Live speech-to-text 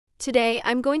Today,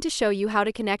 I'm going to show you how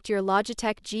to connect your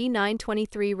Logitech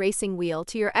G923 racing wheel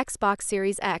to your Xbox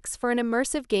Series X for an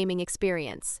immersive gaming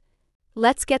experience.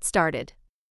 Let's get started.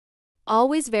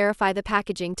 Always verify the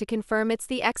packaging to confirm it's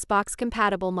the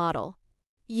Xbox-compatible model.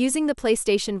 Using the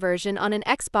PlayStation version on an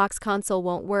Xbox console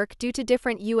won't work due to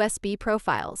different USB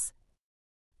profiles.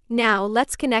 Now,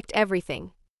 let's connect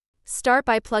everything. Start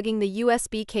by plugging the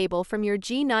USB cable from your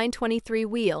G923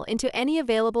 wheel into any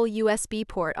available USB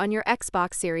port on your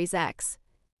Xbox Series X.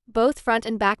 Both front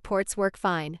and back ports work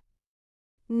fine.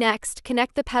 Next,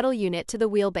 connect the pedal unit to the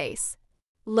wheelbase.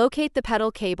 Locate the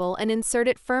pedal cable and insert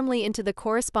it firmly into the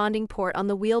corresponding port on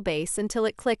the wheelbase until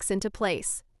it clicks into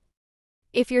place.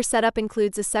 If your setup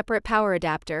includes a separate power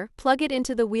adapter, plug it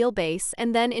into the wheelbase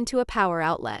and then into a power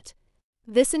outlet.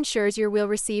 This ensures your wheel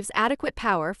receives adequate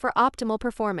power for optimal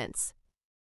performance.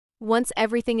 Once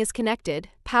everything is connected,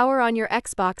 power on your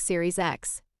Xbox Series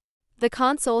X. The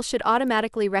console should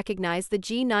automatically recognize the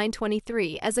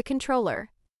G923 as a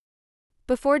controller.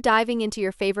 Before diving into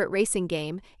your favorite racing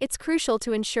game, it's crucial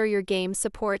to ensure your games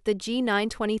support the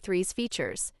G923's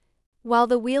features. While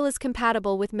the wheel is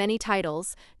compatible with many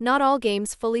titles, not all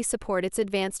games fully support its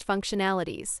advanced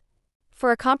functionalities.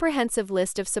 For a comprehensive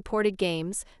list of supported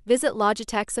games, visit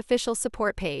Logitech's official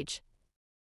support page.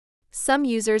 Some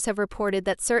users have reported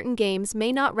that certain games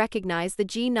may not recognize the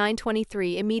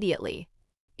G923 immediately.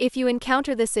 If you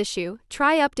encounter this issue,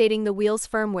 try updating the wheel's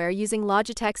firmware using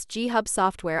Logitech's G-Hub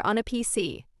software on a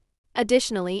PC.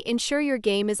 Additionally, ensure your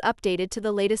game is updated to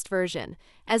the latest version,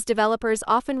 as developers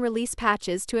often release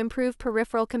patches to improve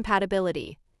peripheral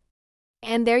compatibility.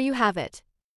 And there you have it.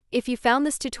 If you found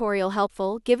this tutorial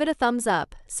helpful, give it a thumbs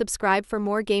up, subscribe for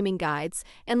more gaming guides,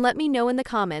 and let me know in the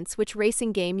comments which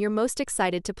racing game you're most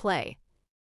excited to play.